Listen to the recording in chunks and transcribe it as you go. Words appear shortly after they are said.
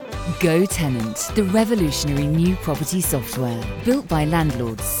Go Tenant, the revolutionary new property software built by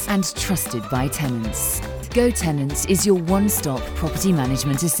landlords and trusted by tenants. Go Tenant is your one-stop property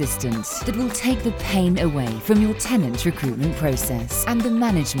management assistant that will take the pain away from your tenant recruitment process and the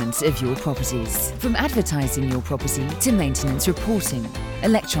management of your properties. From advertising your property to maintenance reporting,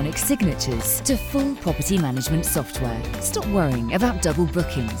 electronic signatures to full property management software. Stop worrying about double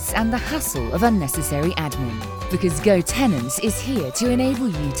bookings and the hassle of unnecessary admin, because Go Tenant is here to enable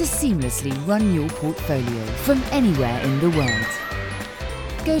you to seamlessly run your portfolio from anywhere in the world.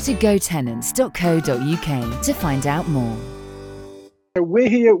 Go to gotenants.co.uk to find out more. So we're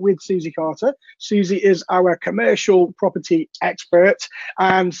here with Suzi Carter. Suzi is our commercial property expert,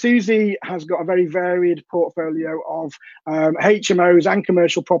 and Suzi has got a very varied portfolio of HMOs and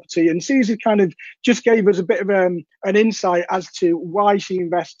commercial property. And Suzi kind of just gave us a bit of an insight as to why she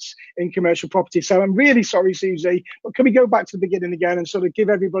invests in commercial property. So I'm really sorry, Suzi, but can we go back to the beginning again and sort of give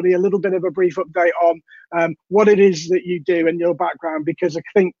everybody a little bit of a brief update on what it is that you do and your background, because I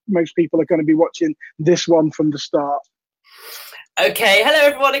think most people are going to be watching this one from the start. Okay, hello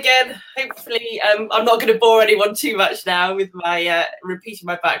everyone again. Hopefully I'm not going to bore anyone too much now with my repeating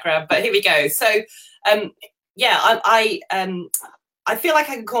my background, but here we go. So yeah, I feel like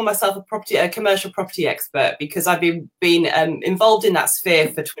I can call myself a commercial property expert, because I've been involved in that sphere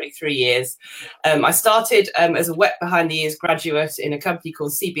for 23 years. I started as a wet behind the ears graduate in a company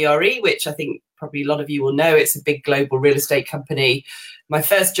called CBRE, which I think probably a lot of you will know. It's a big global real estate company. My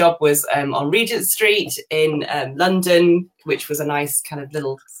first job was on Regent Street in London, which was a nice kind of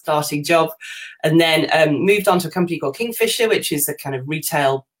little starting job. And then moved on to a company called Kingfisher, which is a kind of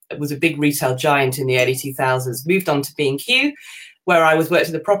was a big retail giant in the early 2000s. Moved on to B&Q, where I worked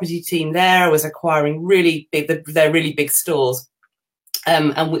in the property team there. I was acquiring their really big stores.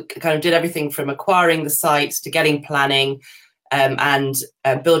 And we kind of did everything from acquiring the sites to getting planning, and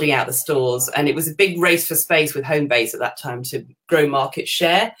building out the stores. And it was a big race for space with Homebase at that time to grow market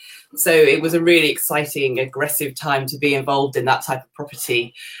share. So it was a really exciting, aggressive time to be involved in that type of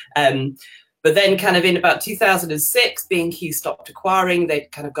property. But then kind of in about 2006, B&Q stopped acquiring.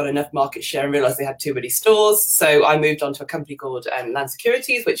 They'd kind of got enough market share and realised they had too many stores. So I moved on to a company called Land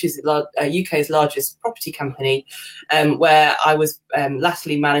Securities, which is UK's largest property company, where I was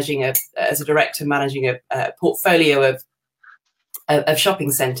latterly as a director, managing a portfolio of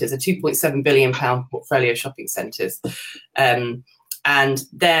shopping centres, a £2.7 billion portfolio of shopping centres. And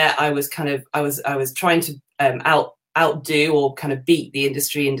there I was trying to outdo or kind of beat the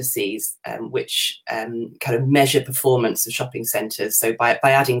industry indices, which kind of measure performance of shopping centres. So by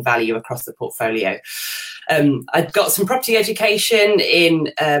adding value across the portfolio. I'd got some property education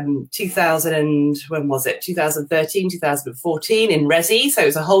in 2013, 2014 in Resi. So it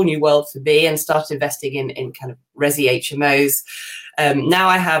was a whole new world for me, and started investing in kind of Resi HMOs. Now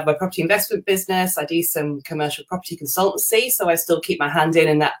I have my property investment business. I do some commercial property consultancy, so I still keep my hand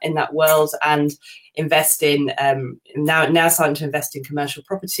in that world, and invest in now starting to invest in commercial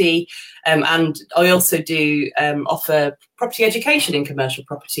property. And I also do offer property education in commercial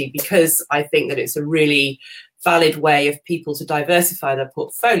property, because I think that it's a really valid way of people to diversify their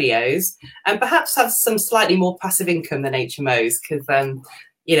portfolios and perhaps have some slightly more passive income than HMOs, because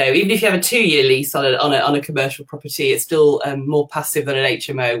even if you have a 2-year lease on a commercial property, it's still more passive than an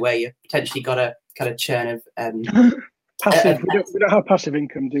HMO, where you've potentially got a kind of churn of passive. We don't have passive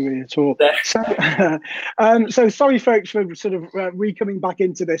income, do we, at all? So sorry, folks, for sort of coming back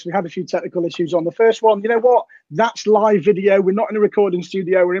into this. We had a few technical issues on the first one. You know what? That's live video. We're not in a recording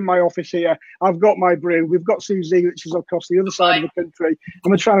studio. We're in my office here. I've got my brew. We've got Suzi, which is across the other side of the country,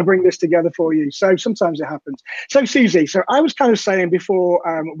 and we're trying to bring this together for you. So sometimes it happens. So Suzi, so I was kind of saying before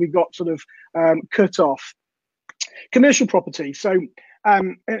we got sort of cut off, commercial property. So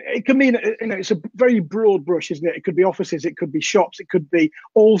it can mean, it's a very broad brush, isn't it? It could be offices, it could be shops, it could be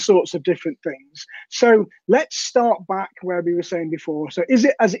all sorts of different things. So let's start back where we were saying before. So is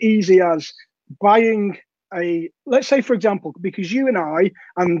it as easy as buying let's say, for example, because you and I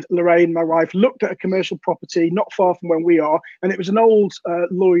and Lorraine, my wife, looked at a commercial property not far from where we are, and it was an old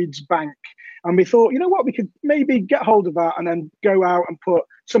Lloyd's bank. And we thought, you know what, we could maybe get hold of that and then go out and put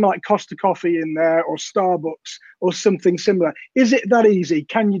something like Costa Coffee in there, or Starbucks, or something similar. Is it that easy?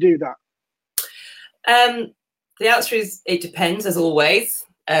 Can you do that? The answer is it depends, as always.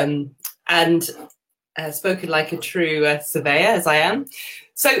 And spoken like a true surveyor, as I am.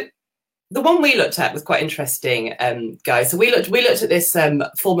 So the one we looked at was quite interesting, guys. So we looked at this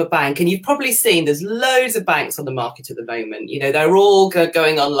former bank, and you've probably seen there's loads of banks on the market at the moment. They're all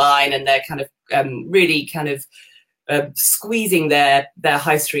going online, and they're kind of really kind of squeezing their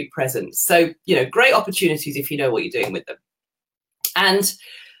high street presence. So great opportunities if you know what you're doing with them. And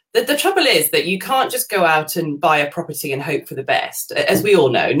The trouble is that you can't just go out and buy a property and hope for the best. As we all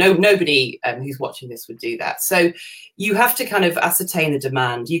know, nobody who's watching this would do that. So you have to kind of ascertain the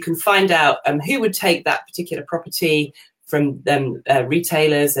demand. You can find out who would take that particular property from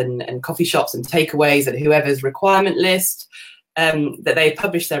retailers and coffee shops and takeaways and whoever's requirement list. That they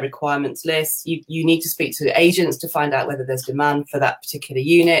publish their requirements list. You need to speak to agents to find out whether there's demand for that particular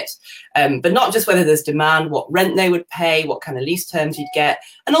unit, but not just whether there's demand, what rent they would pay, what kind of lease terms you'd get,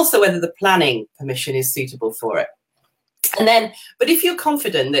 and also whether the planning permission is suitable for it. And then, but if you're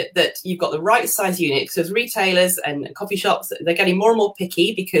confident that you've got the right size unit, because retailers and coffee shops, they're getting more and more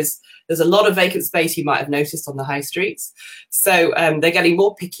picky because there's a lot of vacant space you might have noticed on the high streets. So they're getting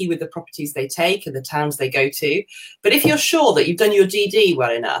more picky with the properties they take and the towns they go to. But if you're sure that you've done your DD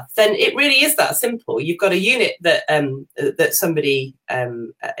well enough, then it really is that simple. You've got a unit that that somebody,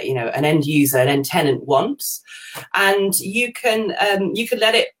 an end user, an end tenant wants, and you can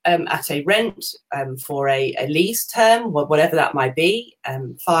let it at a rent for a lease term, whatever that might be,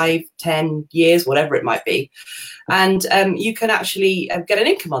 5, 10 years, whatever it might be. And you can actually get an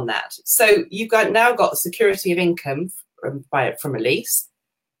income on that. So you've now got security of income from a lease,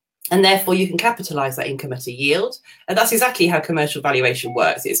 and therefore you can capitalise that income at a yield. And that's exactly how commercial valuation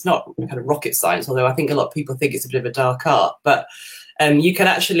works. It's not kind of rocket science, although I think a lot of people think it's a bit of a dark art. But you can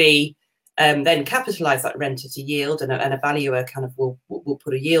actually then capitalise that rent at a yield, and a valuer kind of will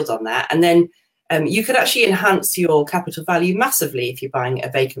put a yield on that. And then you could actually enhance your capital value massively if you're buying a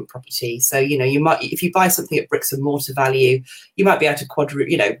vacant property. So, you might, if you buy something at bricks and mortar value, you might be able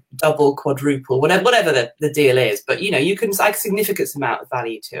to double, quadruple, whatever the deal is. But, you can add a significant amount of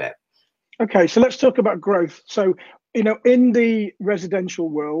value to it. Okay, so let's talk about growth. So, in the residential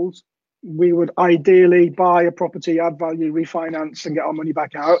world, we would ideally buy a property, add value, refinance, and get our money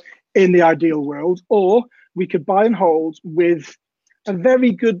back out in the ideal world. Or we could buy and hold with a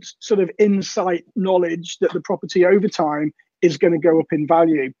very good sort of insight knowledge that the property over time is going to go up in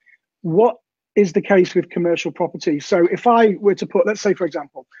value. What is the case with commercial property? So if I were to put, let's say, for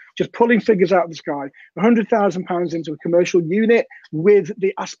example, just pulling figures out of the sky, £100,000 into a commercial unit with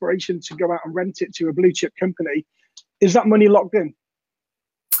the aspiration to go out and rent it to a blue chip company, is that money locked in?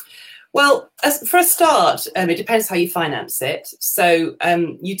 Well, for a start, it depends how you finance it. So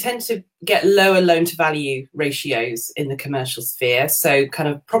you tend to get lower loan to value ratios in the commercial sphere. So kind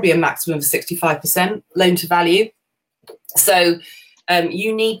of probably a maximum of 65% loan to value. So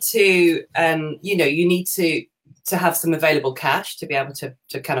you need to, to have some available cash to be able to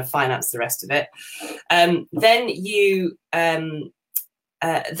kind of finance the rest of it. Then you can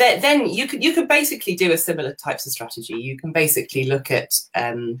basically do a similar types of strategy. You can basically look at,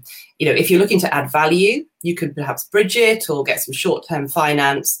 if you're looking to add value, you could perhaps bridge it or get some short-term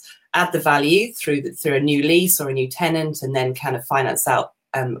finance, add the value through a new lease or a new tenant, and then kind of finance out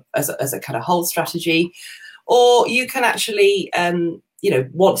as a kind of hold strategy. Or you can actually,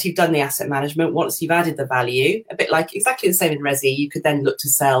 once you've done the asset management, once you've added the value, a bit like exactly the same in Resi, you could then look to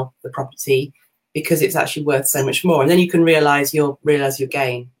sell the property because it's actually worth so much more. And then you can realise your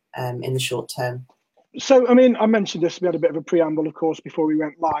gain in the short term. So, I mean, I mentioned this, we had a bit of a preamble, of course, before we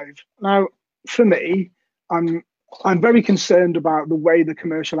went live. Now, for me, I'm very concerned about the way the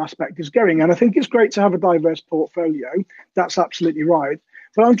commercial aspect is going. And I think it's great to have a diverse portfolio. That's absolutely right.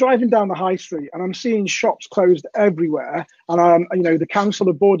 But I'm driving down the high street and I'm seeing shops closed everywhere. And, the council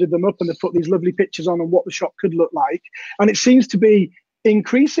have boarded them up and they've put these lovely pictures on what the shop could look like. And it seems to be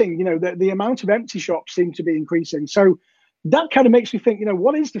increasing, the amount of empty shops seem to be increasing. So that kind of makes me think,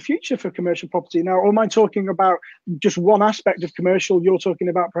 what is the future for commercial property now? Or am I talking about just one aspect of commercial? You're talking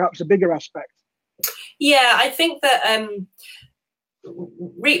about perhaps a bigger aspect. Yeah, I think that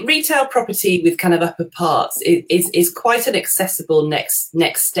retail property with kind of upper parts is quite an accessible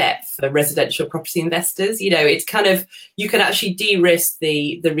next step for residential property investors. It's kind of, you can actually de-risk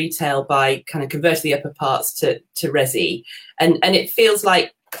the retail by kind of converting the upper parts to resi, and it feels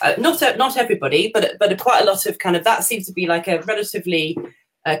like not everybody, but quite a lot of kind of that seems to be like a relatively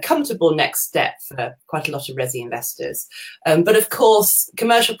comfortable next step for quite a lot of resi investors. But of course,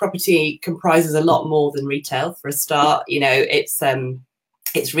 commercial property comprises a lot more than retail. For a start,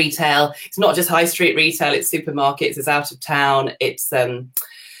 it's retail. It's not just high street retail. It's supermarkets. It's out of town. It's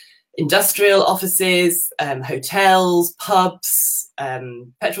industrial offices, hotels, pubs,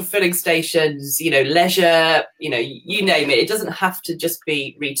 petrol filling stations, leisure, you name it. It doesn't have to just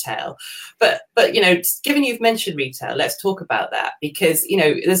be retail. But given you've mentioned retail, let's talk about that, because,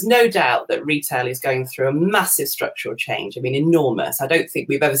 there's no doubt that retail is going through a massive structural change. I mean, enormous. I don't think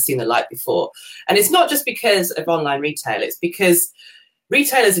we've ever seen the like before. And it's not just because of online retail. It's because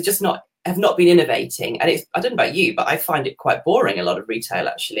retailers are just not have not been innovating. And it's, I don't know about you, but I find it quite boring, a lot of retail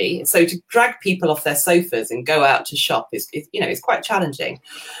actually. So to drag people off their sofas and go out to shop is you know, it's quite challenging.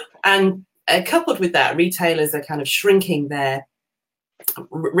 And coupled with that, retailers are kind of shrinking their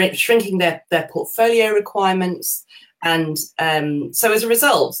portfolio requirements. And so as a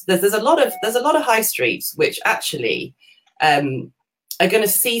result, there's a lot of high streets which actually are going to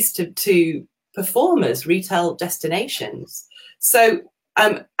cease to perform as retail destinations. So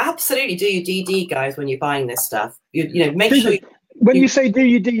absolutely do your DD, guys, when you're buying this stuff. You know, make sure. When you say do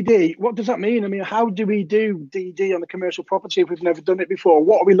your DD, what does that mean? I mean, how do we do DD on a commercial property if we've never done it before?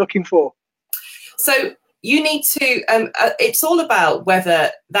 What are we looking for? So you need to. It's all about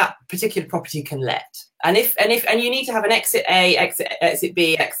whether that particular property can let, and you need to have an exit A, exit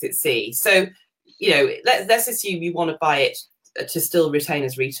B, exit C. So you know, let's assume you want to buy it to still retain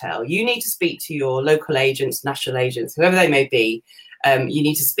as retail. You need to speak to your local agents, national agents, whoever they may be. You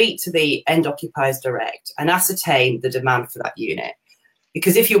need to speak to the end occupiers direct and ascertain the demand for that unit.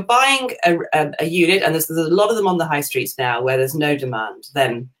 Because if you're buying a unit, and there's a lot of them on the high streets now where there's no demand,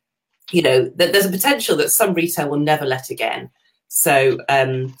 then you know there's a potential that some retail will never let again. So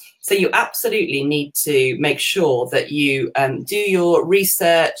so you absolutely need to make sure that you do your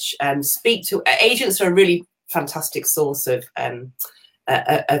research and speak to agents. Are a really fantastic source of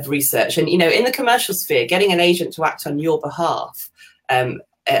research. And you know, in the commercial sphere, getting an agent to act on your behalf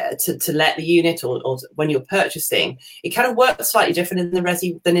to let the unit or when you're purchasing, it kind of works slightly different in the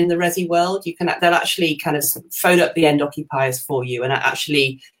resi world. They'll actually kind of phone up the end occupiers for you and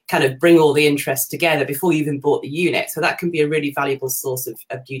actually kind of bring all the interest together before you even bought the unit. So that can be a really valuable source of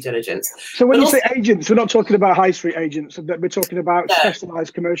due diligence. So when you say agents, we're not talking about high street agents. We're talking about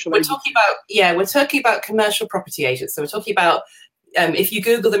specialised commercial agents. We're talking about commercial property agents. So we're talking about if you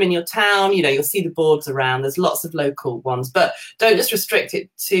Google them in your town, you know, you'll see the boards around. There's lots of local ones, but don't just restrict it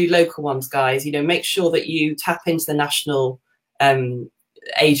to local ones, guys. You know, make sure that you tap into the national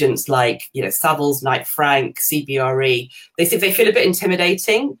agents like, you know, Savills, Knight Frank, CBRE. They feel a bit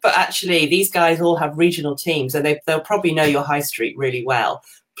intimidating, but actually these guys all have regional teams and they'll probably know your high street really well.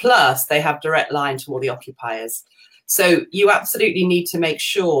 Plus they have direct line to all the occupiers. So you absolutely need to make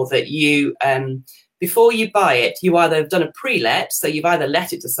sure that you, before you buy it, you either have done a pre-let, so you've either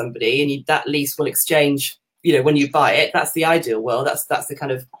let it to somebody and that lease will exchange, you know, when you buy it. That's the ideal world. That's the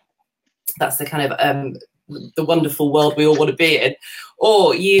kind of the wonderful world we all want to be in.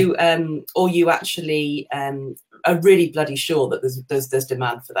 Or you actually are really bloody sure that there's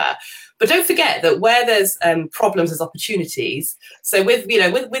demand for that. But don't forget that where there's problems, there's opportunities. So with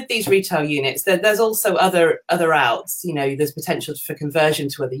these retail units, there's also other outs. You know, there's potential for conversion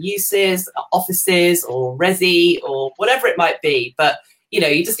to other uses, offices or resi or whatever it might be. But you know,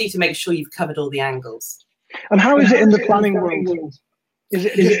 you just need to make sure you've covered all the angles. And how is it in the planning world? Is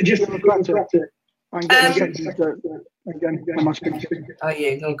it just bureaucratic? Again, are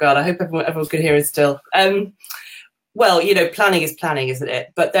you? Oh God, I hope everyone can hear us still. Well, you know, planning is planning, isn't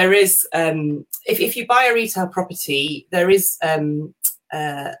it? But there is, if you buy a retail property, there is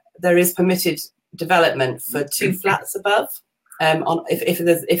permitted development for 2 flats above.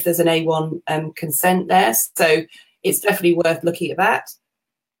 If there's an A1 consent there, so it's definitely worth looking at that.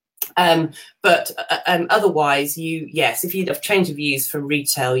 But otherwise, if you have change of use from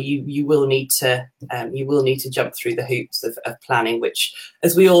retail, you will need to jump through the hoops of planning, which,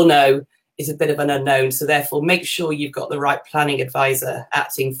 as we all know, is a bit of an unknown. So therefore, make sure you've got the right planning advisor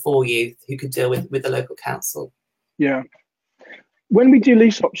acting for you who could deal with the local council. Yeah. When we do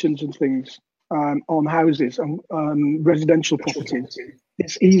lease options and things on houses and residential properties,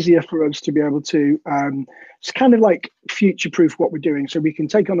 it's easier for us to be able to it's kind of like future-proof what we're doing. So we can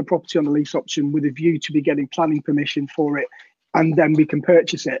take on the property on the lease option with a view to be getting planning permission for it, and then we can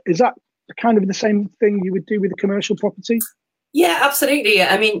purchase it. Is that kind of the same thing you would do with a commercial property? Yeah, absolutely.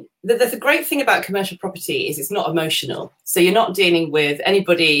 I mean, the great thing about commercial property is it's not emotional. So you're not dealing with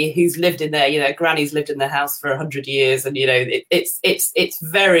anybody who's lived in there, you know, granny's lived in their house for 100 years. And, you know, it's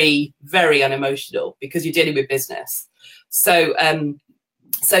very, very unemotional because you're dealing with business. So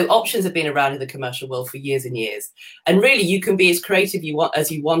options have been around in the commercial world for years and years. And really, you can be as creative as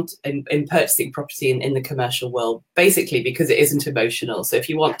you want in purchasing property in the commercial world, basically because it isn't emotional. So if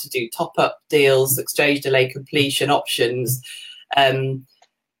you want to do top-up deals, exchange, delay, completion, options,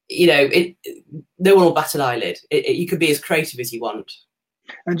 you know, no one will bat an eyelid. You can be as creative as you want.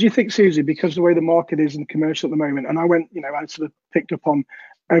 And do you think, Suzi, because the way the market is in commercial at the moment, and I sort of picked up on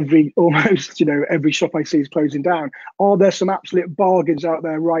every shop I see is closing down. Are there some absolute bargains out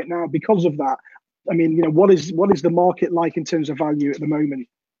there right now because of that? I mean, you know, what is the market like in terms of value at the moment?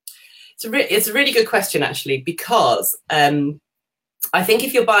 It's a really good question, actually, because I think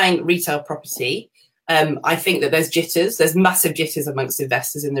if you're buying retail property, I think that there's jitters. There's massive jitters amongst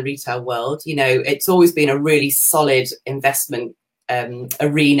investors in the retail world. You know, it's always been a really solid investment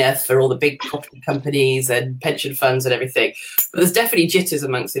arena for all the big property companies and pension funds and everything. But there's definitely jitters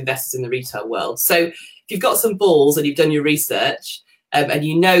amongst investors in the retail world. So if you've got some balls and you've done your research, and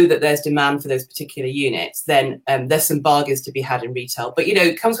you know that there's demand for those particular units, then there's some bargains to be had in retail. But, you know,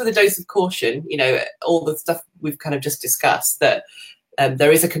 it comes with a dose of caution, you know, all the stuff we've kind of just discussed, that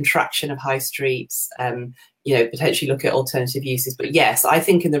there is a contraction of high streets, you know, potentially look at alternative uses. But yes, I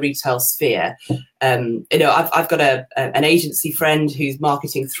think in the retail sphere, you know, I've got an agency friend who's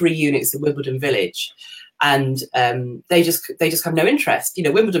marketing 3 units in Wimbledon Village, and they just have no interest. You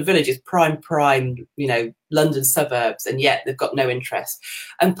know, Wimbledon Village is prime, you know, London suburbs, and yet they've got no interest.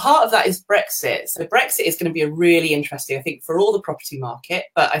 And part of that is Brexit. So Brexit is going to be a really interesting, I think, for all the property market,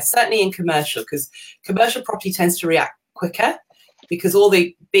 but certainly in commercial, because commercial property tends to react quicker, because all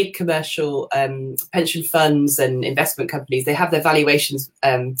the big commercial pension funds and investment companies, they have their valuations,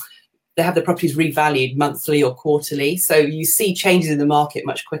 they have their properties revalued monthly or quarterly. So you see changes in the market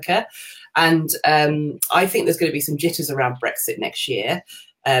much quicker. And I think there's going to be some jitters around Brexit next year.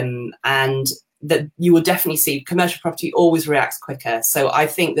 And that you will definitely see commercial property always reacts quicker. So I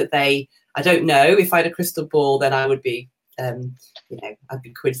think that I don't know, if I had a crystal ball, then I would be, you know, I'd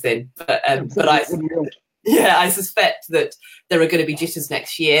be quids in. But I suspect that there are going to be jitters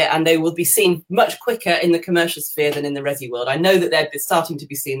next year, and they will be seen much quicker in the commercial sphere than in the resi world. I know that they're starting to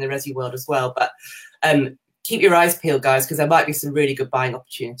be seen in the resi world as well, but keep your eyes peeled, guys, because there might be some really good buying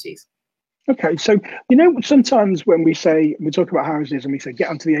opportunities. Okay, so, you know, sometimes when we talk about houses and we say get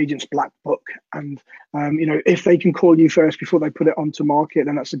onto the agent's black book, and you know, if they can call you first before they put it onto market,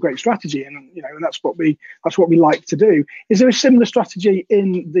 then that's a great strategy, and you know, and that's what we like to do. Is there a similar strategy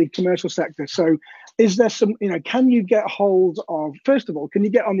in the commercial sector? So is there some, you know, can you get hold of, first of all, can you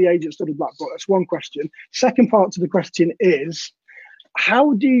get on the agent's sort of black book? That's one question. Second part to the question is,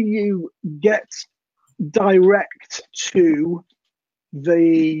 how do you get direct to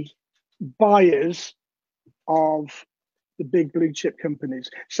the buyers of the big blue chip companies?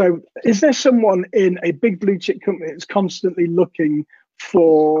 So is there someone in a big blue chip company that's constantly looking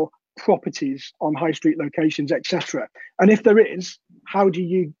for properties on high street locations, etc.? And if there is, how do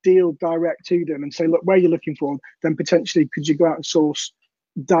you deal direct to them and say, look, where you're looking for, then potentially could you go out and source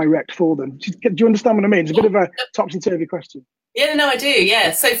direct for them? Do you understand what I mean? It's a bit of a topsy-turvy question. Yeah, no, I do.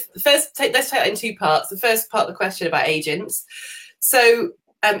 Yeah. So let's take it in 2 parts. The first part of the question about agents. So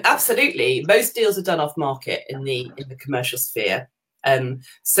absolutely, most deals are done off market in the commercial sphere.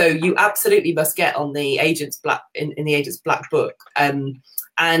 So you absolutely must get on the agent's black in the agent's black book, and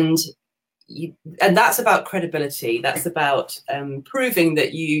that's about credibility. That's about proving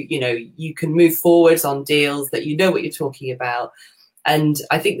that you can move forwards on deals, that you know what you're talking about. And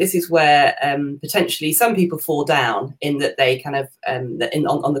I think this is where potentially some people fall down, in that they kind of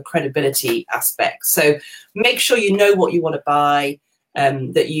on the credibility aspect. So make sure you know what you want to buy.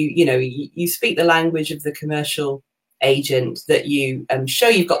 That you speak the language of the commercial agent, that you show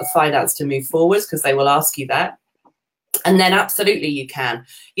you've got the finance to move forwards, because they will ask you that. And then absolutely you can.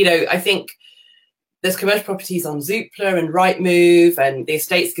 You know, I think there's commercial properties on Zoopla and Rightmove and the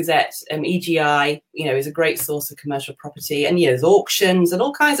Estates Gazette, EGI, you know, is a great source of commercial property. And, you know, there's auctions and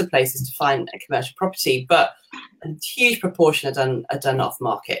all kinds of places to find a commercial property, but a huge proportion are done off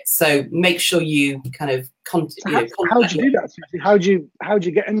market. So make sure you kind of how do you do that? How do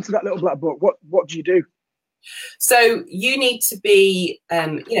you get into that little black book? What do you do? So you need to be,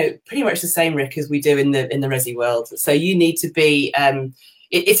 pretty much the same, Rick, as we do in the resi world. So you need to be.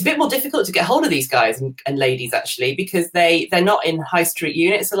 It's a bit more difficult to get hold of these guys and ladies, actually, because they're not in high street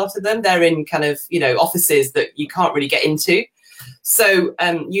units. A lot of them, they're in kind of, offices that you can't really get into. So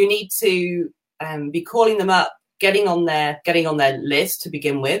you need to be calling them up, getting on their list to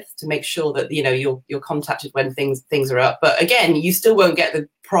begin with, to make sure that you're contacted when things are up. But again, you still won't get the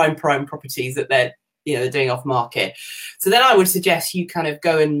prime properties that they're doing off market. So then I would suggest you kind of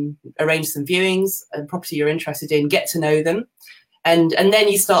go and arrange some viewings and property you're interested in, get to know them. And then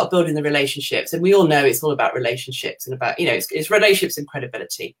you start building the relationships. And we all know it's all about relationships and about, it's relationships and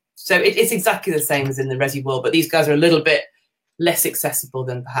credibility. So it's exactly the same as in the resi world, but these guys are a little bit less accessible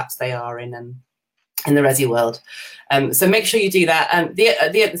than perhaps they are in the resi world. So make sure you do that.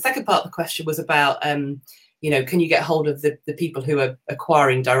 The second part of the question was about, can you get hold of the people who are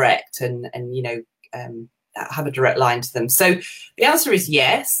acquiring direct and have a direct line to them? So the answer is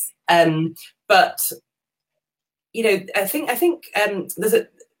yes. But I think there's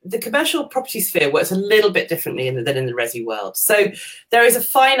the commercial property sphere works a little bit differently than in the resi world. So there is a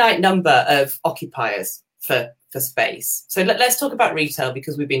finite number of occupiers for for space. So let's talk about retail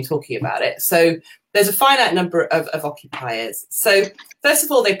because we've been talking about it. So there's a finite number of occupiers. So first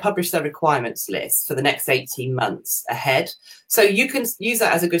of all, they publish their requirements list for the next 18 months ahead. So you can use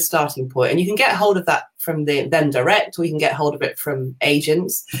that as a good starting point, and you can get hold of that from them direct, or you can get hold of it from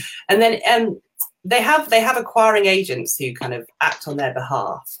agents. And then they have acquiring agents who kind of act on their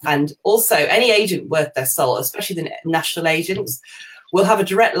behalf. And also any agent worth their salt, especially the national agents, will have a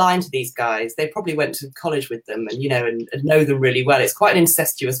direct line to these guys. They probably went to college with them and, and know them really well. It's quite an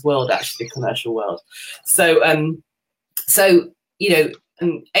incestuous world, actually, the commercial world. So,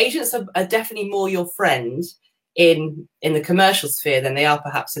 agents are definitely more your friend in the commercial sphere than they are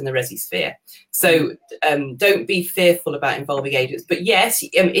perhaps in the resi sphere. So don't be fearful about involving agents. But yes,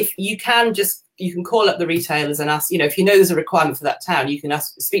 if you can call up the retailers and ask, if you know there's a requirement for that town, you can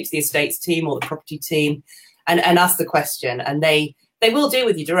speak to the estates team or the property team and ask the question, and they will deal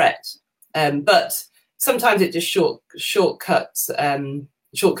with you direct. But sometimes it just shortcuts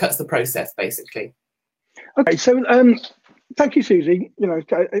the process, basically. Okay, so thank you, Suzi.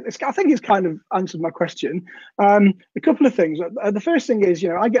 I think it's kind of answered my question. A couple of things. The first thing is,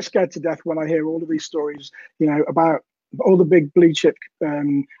 I get scared to death when I hear all of these stories, about all the big blue chip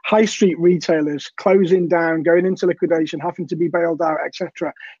high street retailers closing down, going into liquidation, having to be bailed out,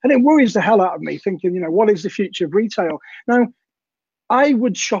 etc. And it worries the hell out of me, thinking, what is the future of retail? Now, I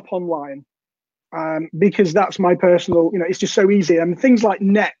would shop online because that's my personal, it's just so easy. And things like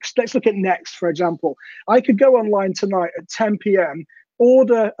Next, let's look at Next, for example. I could go online tonight at 10 p.m.,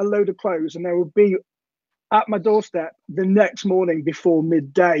 order a load of clothes, and they will be at my doorstep the next morning before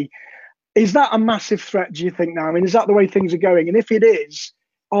midday. Is that a massive threat, do you think, now? I mean, is that the way things are going? And if it is,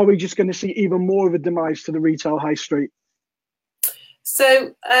 are we just going to see even more of a demise to the retail high street?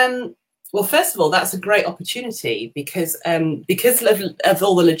 So, well, first of all, that's a great opportunity because of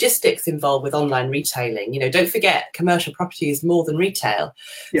all the logistics involved with online retailing. Don't forget, commercial property is more than retail.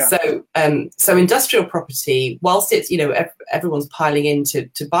 Yeah. So industrial property, whilst it's everyone's piling in to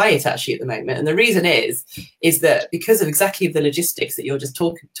buy it actually at the moment, and the reason is that because of exactly the logistics that you're just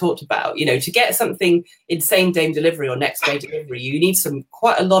talked about, to get something in same day delivery or next day delivery, you need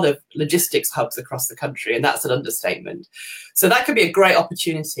quite a lot of logistics hubs across the country, and that's an understatement. So that could be a great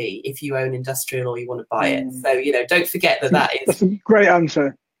opportunity if you own industrial or you want to buy it. So, don't forget that is... That's a great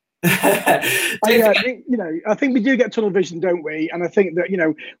answer. I think we do get tunnel vision, don't we? And I think that,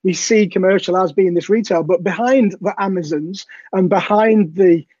 we see commercial as being this retail, but behind the Amazons and behind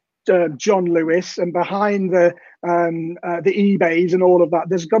the John Lewis and behind the eBays and all of that,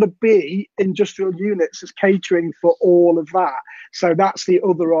 there's got to be industrial units that's catering for all of that. So that's the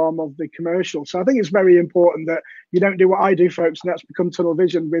other arm of the commercial. So I think it's very important that you don't do what I do, folks, and that's become tunnel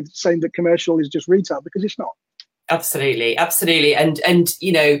vision with saying that commercial is just retail, because it's not. Absolutely. And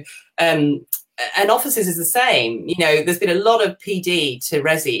offices is the same. There's been a lot of PD to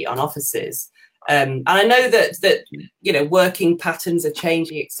resi on offices. And I know that working patterns are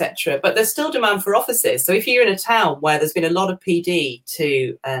changing, etc. But there's still demand for offices. So if you're in a town where there's been a lot of PD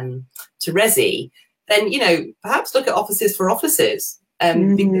to resi, then perhaps look at offices for offices.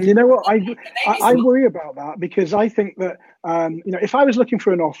 You know what, I worry about that, because I think that if I was looking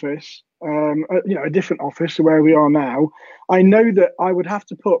for an office, a different office to where we are now, I know that I would have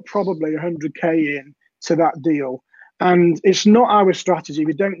to put probably 100k in to that deal. And it's not our strategy.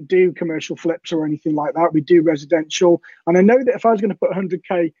 We don't do commercial flips or anything like that. We do residential. And I know that if I was going to put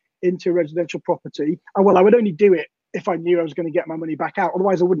 100k into residential property, I would only do it if I knew I was going to get my money back out.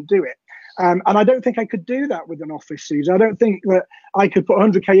 Otherwise, I wouldn't do it. And I don't think I could do that with an office, Suze. I don't think that I could put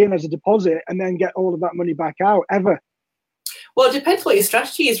 100k in as a deposit and then get all of that money back out, ever. Well, it depends what your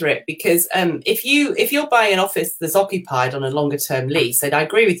strategy is, Rick, because if you're buying an office that's occupied on a longer term lease, then I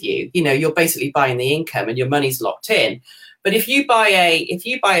agree with you. You're basically buying the income and your money's locked in. But if you buy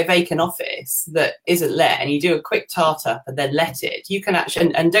a vacant office that isn't let, and you do a quick tart up and then let it, you can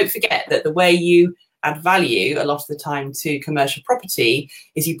actually, and don't forget that the way you add value a lot of the time to commercial property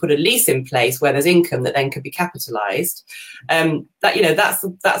is you put a lease in place where there's income that then could be capitalized. That's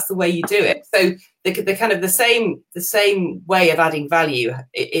the way you do it. So the kind of the same way of adding value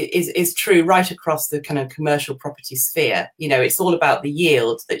is true right across the kind of commercial property sphere. It's all about the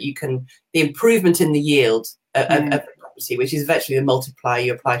yield the improvement in the yield of the property, which is virtually the multiplier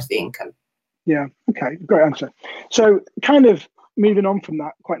you apply to the income. Yeah. Okay. Great answer. So kind of moving on from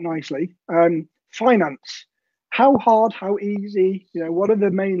that quite nicely. Finance, how hard, how easy, what are the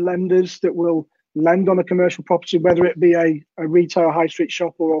main lenders that will lend on a commercial property, whether it be a retail high street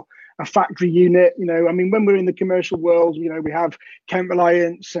shop or a factory unit? When we're in the commercial world, we have Kent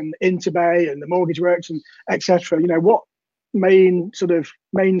Reliance and Interbay and the Mortgage Works and etc. What main sort of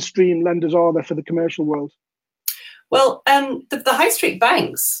mainstream lenders are there for the commercial world? Well, the high street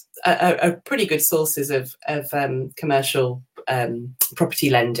banks are pretty good sources of commercial property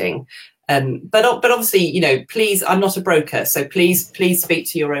lending. But obviously, you know, please, I'm not a broker, so please speak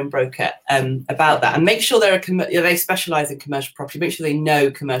to your own broker about that, and make sure they specialise in commercial property. Make sure they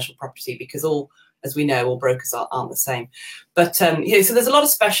know commercial property, because as we know, all brokers aren't the same. But you know, so there's a lot of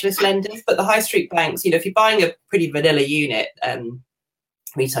specialist lenders, but the high street banks, you know, if you're buying a pretty vanilla unit,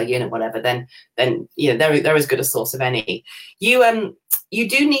 retail unit, whatever, then you know, they're as good a source of any. You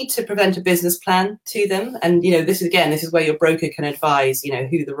do need to present a business plan to them, and you know, this is where your broker can advise, you know,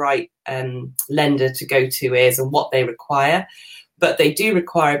 who the right lender to go to is and what they require. But they do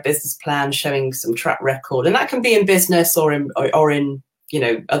require a business plan showing some track record, and that can be in business or in you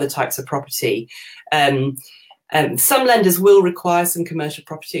know, other types of property. Some lenders will require some commercial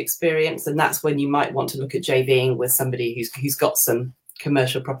property experience, and that's when you might want to look at JVing with somebody who's got some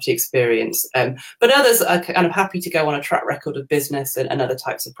commercial property experience. But others are kind of happy to go on a track record of business and other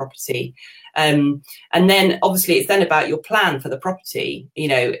types of property. And then obviously it's then about your plan for the property. You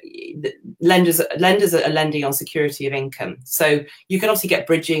know, lenders are lending on security of income. So you can obviously get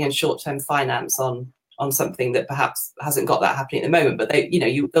bridging and short-term finance on something that perhaps hasn't got that happening at the moment, but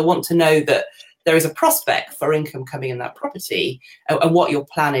they'll want to know that there is a prospect for income coming in that property, and what your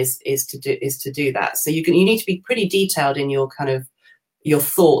plan is to do that. So you need to be pretty detailed in your kind of your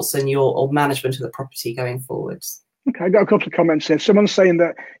thoughts and your management of the property going forwards. Okay, I got a couple of comments here. Someone's saying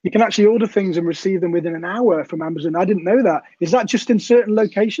that you can actually order things and receive them within an hour from Amazon. I didn't know that. Is that just in certain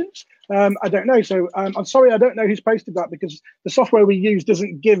locations? I don't know. So I'm sorry, I don't know who's posted that, because the software we use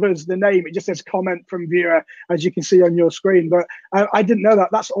doesn't give us the name. It just says comment from viewer, as you can see on your screen. But I didn't know that.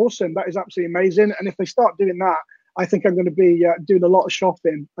 That's awesome. That is absolutely amazing. And if they start doing that, I think I'm going to be doing a lot of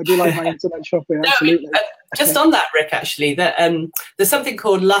shopping. I do like my internet shopping, absolutely. No, just on that, Rick, actually, that there's something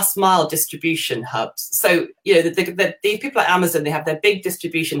called last mile distribution hubs. So, you know, the people at Amazon, they have their big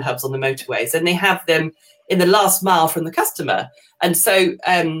distribution hubs on the motorways, and they have them in the last mile from the customer. And so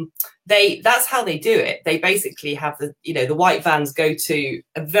that's how they do it. They basically have the white vans go to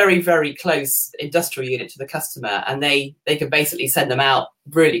a very, very close industrial unit to the customer, and they can basically send them out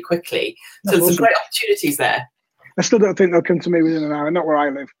really quickly. So there's some great opportunities there. I still don't think they'll come to me within an hour, not where I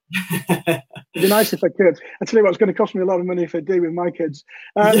live. It'd be nice if I could. I tell you what, it's going to cost me a lot of money if I do with my kids.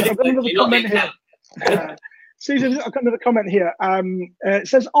 I've got another comment here. Susan, I've got another comment here. It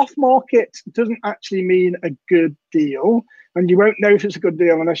says off-market doesn't actually mean a good deal, and you won't know if it's a good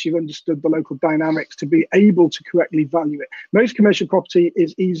deal unless you've understood the local dynamics to be able to correctly value it. Most commercial property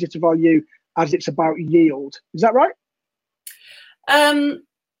is easier to value as it's about yield. Is that right?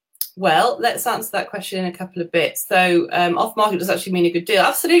 Well, let's answer that question in a couple of bits. So off-market does actually mean a good deal.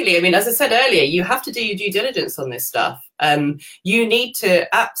 Absolutely. I mean, as I said earlier, you have to do your due diligence on this stuff. You need to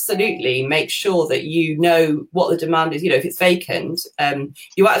absolutely make sure that you know what the demand is. You know, if it's vacant,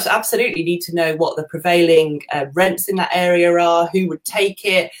 you absolutely need to know what the prevailing rents in that area are, who would take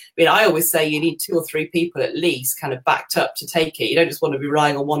it. I mean, I always say you need 2 or 3 people at least kind of backed up to take it. You don't just want to be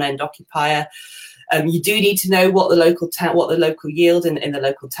relying on one end occupier. You do need to know what the local yield in the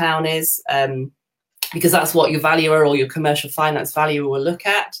local town is, because that's what your valuer or your commercial finance valuer will look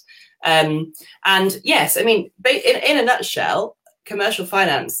at. And yes, I mean, in a nutshell, commercial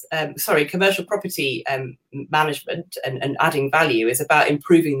property management and adding value is about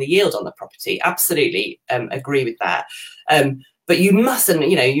improving the yield on the property. Absolutely agree with that. But you mustn't,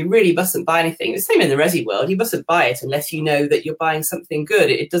 you really mustn't buy anything. The same in the resi world. You mustn't buy it unless you know that you're buying something good.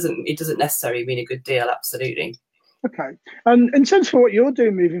 It doesn't necessarily mean a good deal. Absolutely. Okay. And in terms of what you're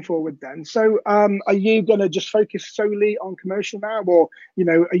doing moving forward then, so are you going to just focus solely on commercial now, or,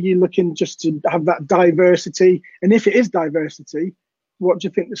 are you looking just to have that diversity? And if it is diversity, what do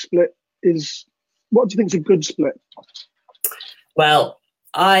you think the split is? What do you think is a good split? Well,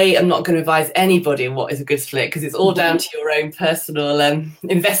 I am not going to advise anybody on what is a good split, because it's all down to your own personal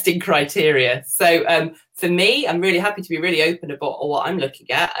investing criteria. So for me, I'm really happy to be really open about what I'm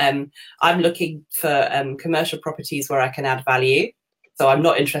looking at. I'm looking for commercial properties where I can add value. So I'm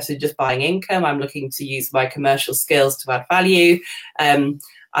not interested in just buying income. I'm looking to use my commercial skills to add value. I'm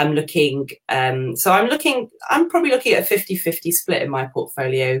probably looking at a 50-50 split in my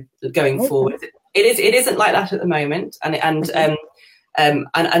portfolio going forward. It isn't like that at the moment. And that's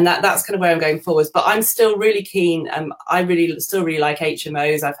kind of where I'm going forwards. But I'm still really keen. I still really like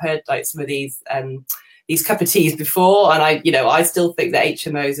HMOs. I've heard like some of these cup of teas before, and I still think that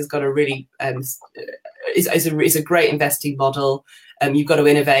HMOs has got a really is a great investing model. You've got to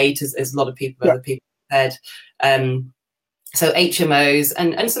innovate, as a lot of people, other people said. So HMOs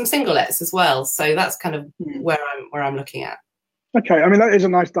and some single lets as well. So that's kind of where I'm looking at. Okay, I mean, that is a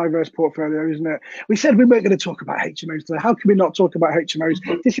nice diverse portfolio, isn't it? We said we weren't going to talk about HMOs today. How can we not talk about HMOs?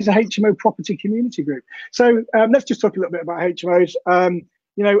 This is a HMO property community group. So let's just talk a little bit about HMOs.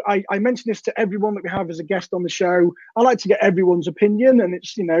 You know, I mention this to everyone that we have as a guest on the show. I like to get everyone's opinion, and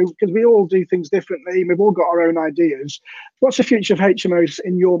it's, you know, because we all do things differently and we've all got our own ideas. What's the future of HMOs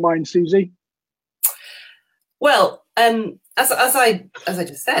in your mind, Suzi? Well, as I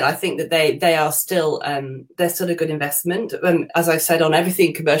just said, I think that they are still they're still a good investment. As I said, on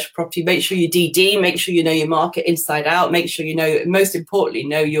everything commercial property, make sure you DD, make sure you know your market inside out, make sure you know, most importantly,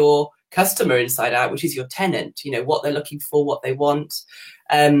 know your customer inside out, which is your tenant. You know what they're looking for, what they want.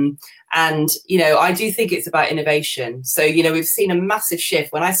 And, you know, I do think it's about innovation. So, you know, we've seen a massive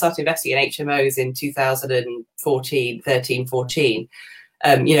shift. When I started investing in HMOs in 2014, 13, 14,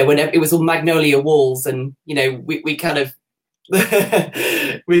 you know, when it was all magnolia walls, and, you know, we kind of,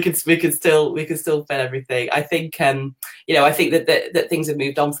 we could still fill everything. I think, you know, I think that things have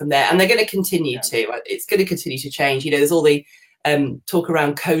moved on from there, and they're going to continue to. It's going to continue to change. You know, there's all the talk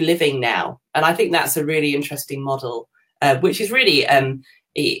around co-living now, and I think that's a really interesting model, which is really,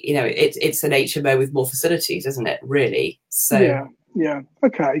 you know, it's an HMO with more facilities, isn't it? Really. So yeah,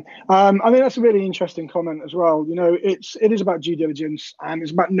 okay. I mean, that's a really interesting comment as well. You know, it is about due diligence, and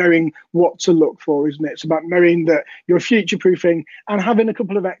it's about knowing what to look for, isn't it? It's about knowing that you're future proofing and having a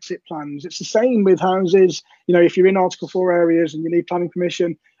couple of exit plans. It's the same with houses. You know, if you're in Article 4 areas and you need planning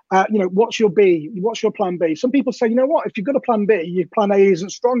permission, you know, what's your B? What's your plan B? Some people say, you know what, if you've got a plan B, your plan A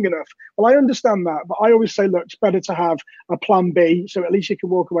isn't strong enough. Well, I understand that, but I always say, look, it's better to have a plan B, so at least you can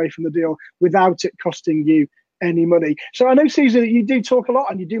walk away from the deal without it costing you any money. So I know, Susan, that you do talk a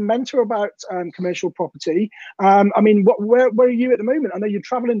lot and you do mentor about commercial property. I mean, where are you at the moment? I know you're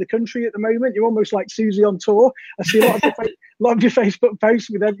traveling the country at the moment. You're almost like Suzi on tour. I see a lot of your Facebook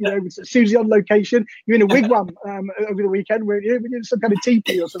posts with, you know, with Suzi on location. You're in a wigwam over the weekend, weren't you? In some kind of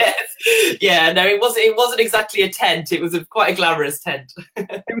teepee or something. Yes. Yeah, no, it wasn't exactly a tent. It was quite a glamorous tent.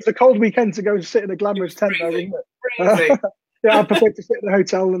 It was a cold weekend to go and sit in a glamorous tent, though, wasn't it? Yeah, I prefer to sit in the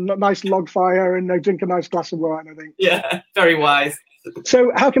hotel and a nice log fire and drink a nice glass of wine, I think. Yeah, very wise.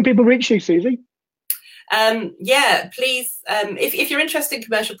 So how can people reach you, Suzi? Yeah, please, if you're interested in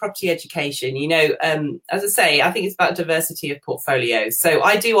commercial property education, you know, as I say, I think it's about diversity of portfolios. So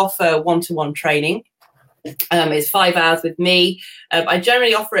I do offer one-to-one training. It's 5 hours with me. I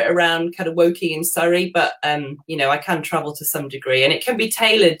generally offer it around kind of Woking in Surrey, but you know, I can travel to some degree, and it can be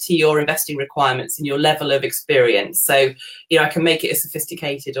tailored to your investing requirements and your level of experience. So, you know, I can make it as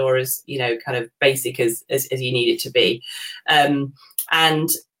sophisticated or as, you know, kind of basic as you need it to be. And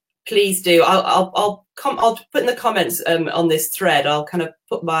please do. I'll put in the comments on this thread. I'll kind of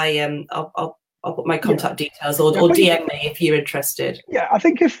put my I'll put my contact details, or DM me if you're interested. Yeah, I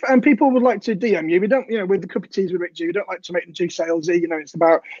think if people would like to DM you, we don't, you know, with the cup of teas with Richie, we don't like to make them too salesy. You know, it's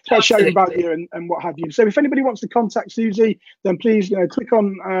about showing value and what have you. So if anybody wants to contact Suzi, then please, you know, click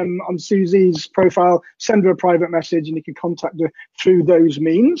on Suzi's profile, send her a private message, and you can contact her through those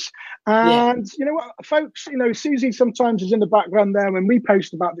means. And you know what, folks, you know, Suzi sometimes is in the background there when we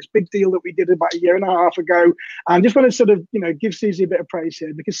post about this big deal that we did about 1.5 years ago. And just want to sort of, you know, give Suzi a bit of praise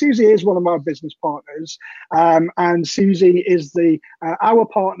here, because Suzi is one of our business partners, and Suzi is our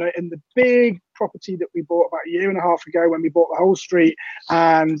partner in the big property that we bought about 1.5 years ago when we bought the whole street.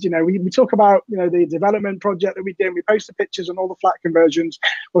 And you know, we talk about, you know, the development project that we did. We post the pictures and all the flat conversions.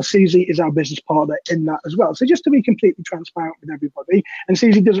 Well, Suzi is our business partner in that as well. So just to be completely transparent with everybody, and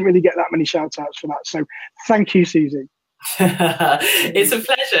Suzi doesn't really get that many shout outs for that. So thank you, Suzi. It's a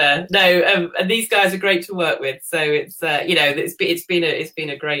pleasure. No, and these guys are great to work with. So it's you know, it's been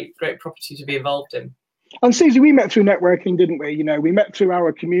a great property to be involved in. And Suzi, we met through networking, didn't we? You know, we met through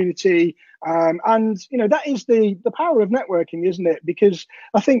our community, and you know, that is the power of networking, isn't it? Because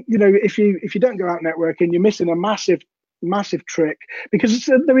I think, you know, if you don't go out networking, you're missing a massive trick, because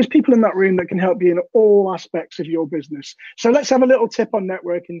there is people in that room that can help you in all aspects of your business. So let's have a little tip on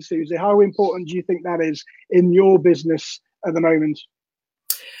networking, Suzi. How important do you think that is in your business at the moment?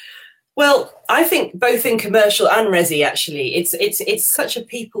 Well, I think both in commercial and resi, actually, it's such a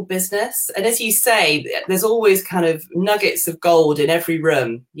people business. And as you say, there's always kind of nuggets of gold in every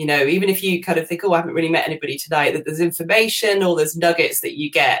room. You know, even if you kind of think, oh, I haven't really met anybody tonight, that there's information or there's nuggets that you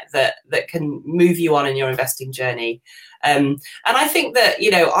get that can move you on in your investing journey. And I think that,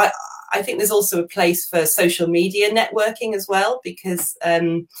 you know, I think there's also a place for social media networking as well, because,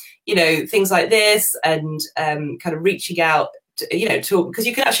 you know, things like this and kind of reaching out because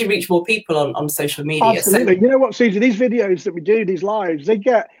you can actually reach more people on social media. Absolutely. You know what, Suzi, these videos that we do, these lives, they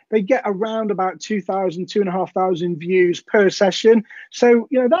get around about 2,500 views per session. So,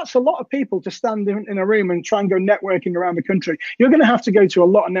 that's a lot of people to stand in a room and try and go networking around the country. You're going to have to go to a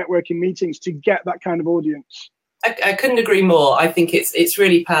lot of networking meetings to get that kind of audience. I couldn't agree more. I think it's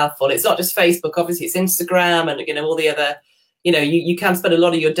really powerful. It's not just Facebook, obviously it's Instagram and all the other, you can spend a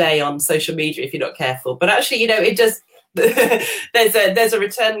lot of your day on social media if you're not careful. But actually, it does there's a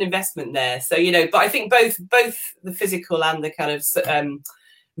return on investment there. So, but I think both the physical and the kind of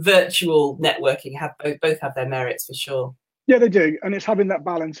virtual networking both have their merits for sure. Yeah, they do. And it's having that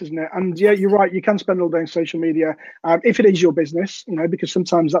balance, isn't it? And yeah, you're right. You can spend all day on social media if it is your business, because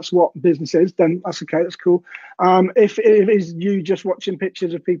sometimes that's what business is. Then that's okay. That's cool. If it is you just watching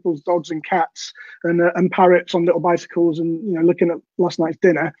pictures of people's dogs and cats and parrots on little bicycles and, looking at last night's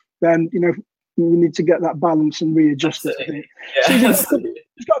dinner, then, you need to get that balance and readjust it, I think. Yeah. Suzi,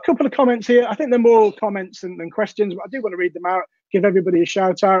 we've got a couple of comments here. I think they're more comments than questions, but I do want to read them out, give everybody a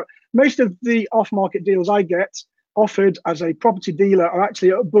shout out. Most of the off-market deals I get offered as a property dealer are actually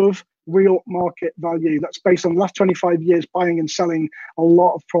above real market value. That's based on the last 25 years buying and selling a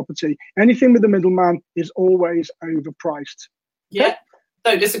lot of property. Anything with the middleman is always overpriced. Yeah, okay?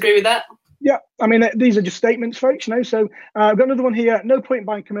 Don't disagree with that. Yeah, I mean, these are just statements, folks, So I've got another one here. No point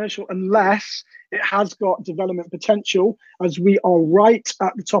buying commercial unless it has got development potential, as we are right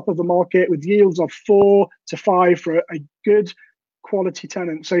at the top of the market with yields of 4 to 5 for a good quality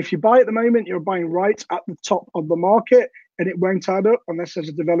tenant. So if you buy at the moment, you're buying right at the top of the market, and it won't add up unless there's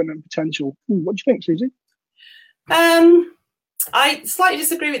a development potential. What do you think, Suzi? I slightly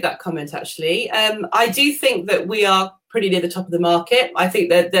disagree with that comment, actually. I do think that we are pretty near the top of the market. I think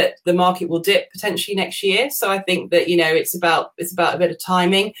that the market will dip potentially next year. So I think that, it's about a bit of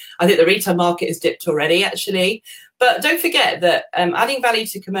timing. I think the retail market has dipped already, actually. But don't forget that adding value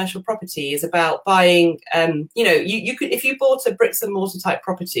to commercial property is about buying, you could, if you bought a bricks and mortar type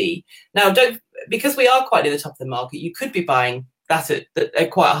property, now because we are quite near the top of the market, you could be buying that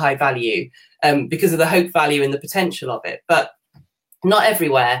at quite a high value because of the hope value and the potential of it. But not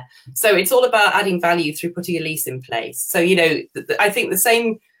everywhere. So it's all about adding value through putting a lease in place. So, I think the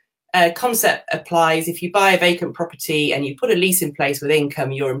same concept applies. If you buy a vacant property and you put a lease in place with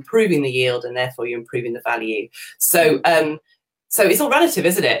income, you're improving the yield and therefore you're improving the value. So so it's all relative,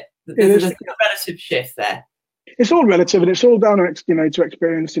 isn't it? There's a relative shift there. It's all relative, and it's all down to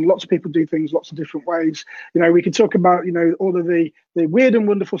experience. And lots of people do things lots of different ways. We could talk about all of the weird and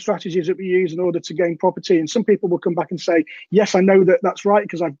wonderful strategies that we use in order to gain property. And some people will come back and say, yes, I know that's right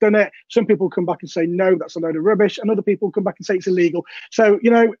because I've done it. Some people come back and say, no, that's a load of rubbish. And other people come back and say it's illegal. So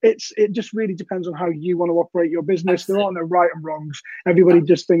it just really depends on how you want to operate your business. There are no right and wrongs. Everybody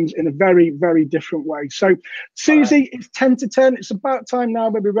does things in a very, very different way. So Suzi, it's 10 to 10. It's about time now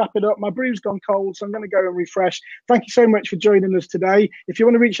where we wrap it up. My brew's gone cold, so I'm going to go and refresh. Thank you so much for joining us today. If you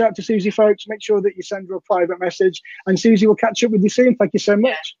want to reach out to Suzi, folks, make sure that you send her a private message, and Suzi will catch up with you soon. Thank you so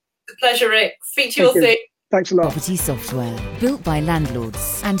much. It's a pleasure, Rick. Speak to you all soon. Thanks a lot. Property software built by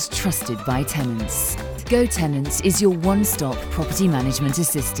landlords and trusted by tenants. Go Tenants is your one-stop property management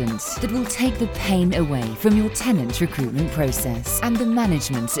assistant that will take the pain away from your tenant recruitment process and the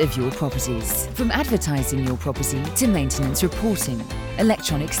management of your properties. From advertising your property to maintenance reporting,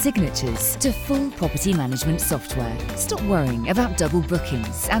 electronic signatures to full property management software. Stop worrying about double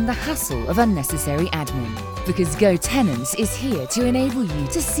bookings and the hassle of unnecessary admin, because Go Tenants is here to enable you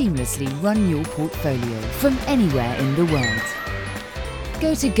to seamlessly run your portfolio from anywhere in the world.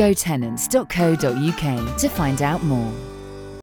 Go to gotenants.co.uk to find out more.